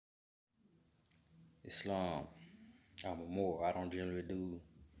Islam. I'm a Moor. I don't generally do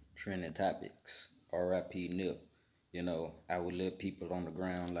trending topics. R.I.P. Nip. I would let people on the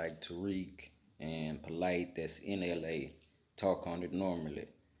ground like Tariq and Polite that's in LA talk on it normally.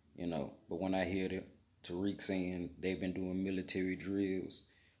 But when I hear Tariq saying they've been doing military drills,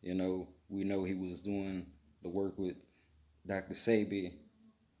 we know he was doing the work with Dr. Sabi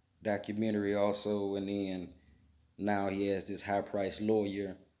documentary also, and then now he has this high priced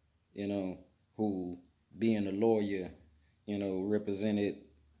lawyer, you know, who being a lawyer, represented,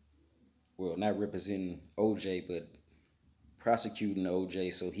 well, not representing OJ, but prosecuting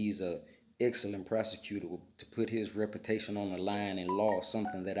OJ. So he's a excellent prosecutor to put his reputation on the line in law,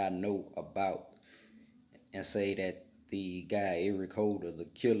 something that I know about, and say that the guy Eric Holder, the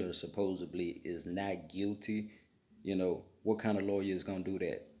killer, supposedly is not guilty. What kind of lawyer is gonna do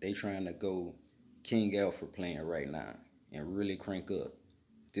that? They trying to go King Alfred playing right now and really crank up.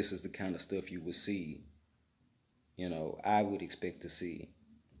 This is the kind of stuff you would see. I would expect to see.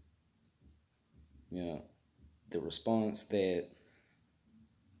 You know, the response that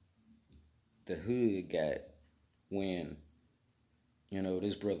the hood got when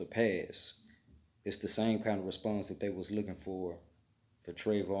this brother passed. It's the same kind of response that they was looking for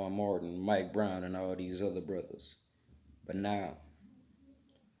Trayvon Martin, Mike Brown, and all these other brothers. But now,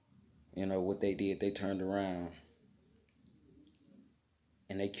 what they did, they turned around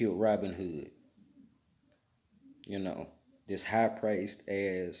and they killed Robin Hood. This high priced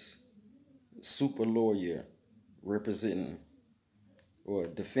as super lawyer representing or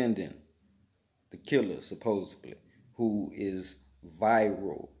defending the killer, supposedly, who is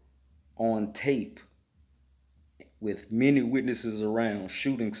viral on tape with many witnesses around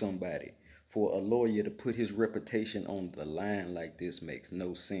shooting somebody. For a lawyer to put his reputation on the line like this makes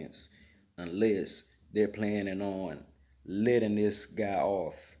no sense unless they're planning on letting this guy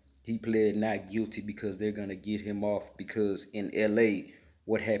off. He pled not guilty because they're going to get him off because in LA,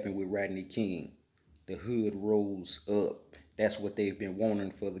 what happened with Rodney King? The hood rose up. That's what they've been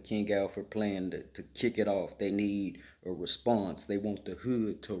wanting for the King Alfred plan to kick it off. They need a response. They want the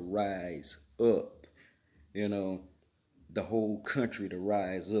hood to rise up. The whole country to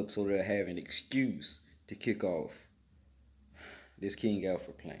rise up so they'll have an excuse to kick off this King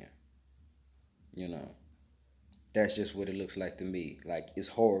Alfred plan. That's just what it looks like to me. Like, it's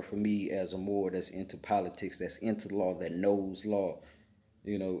hard for me as a Moor that's into politics, that's into law, that knows law,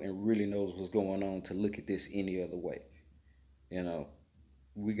 and really knows what's going on to look at this any other way.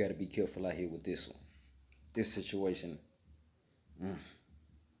 We got to be careful out here with this one. This situation,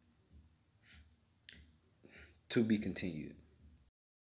 to be continued.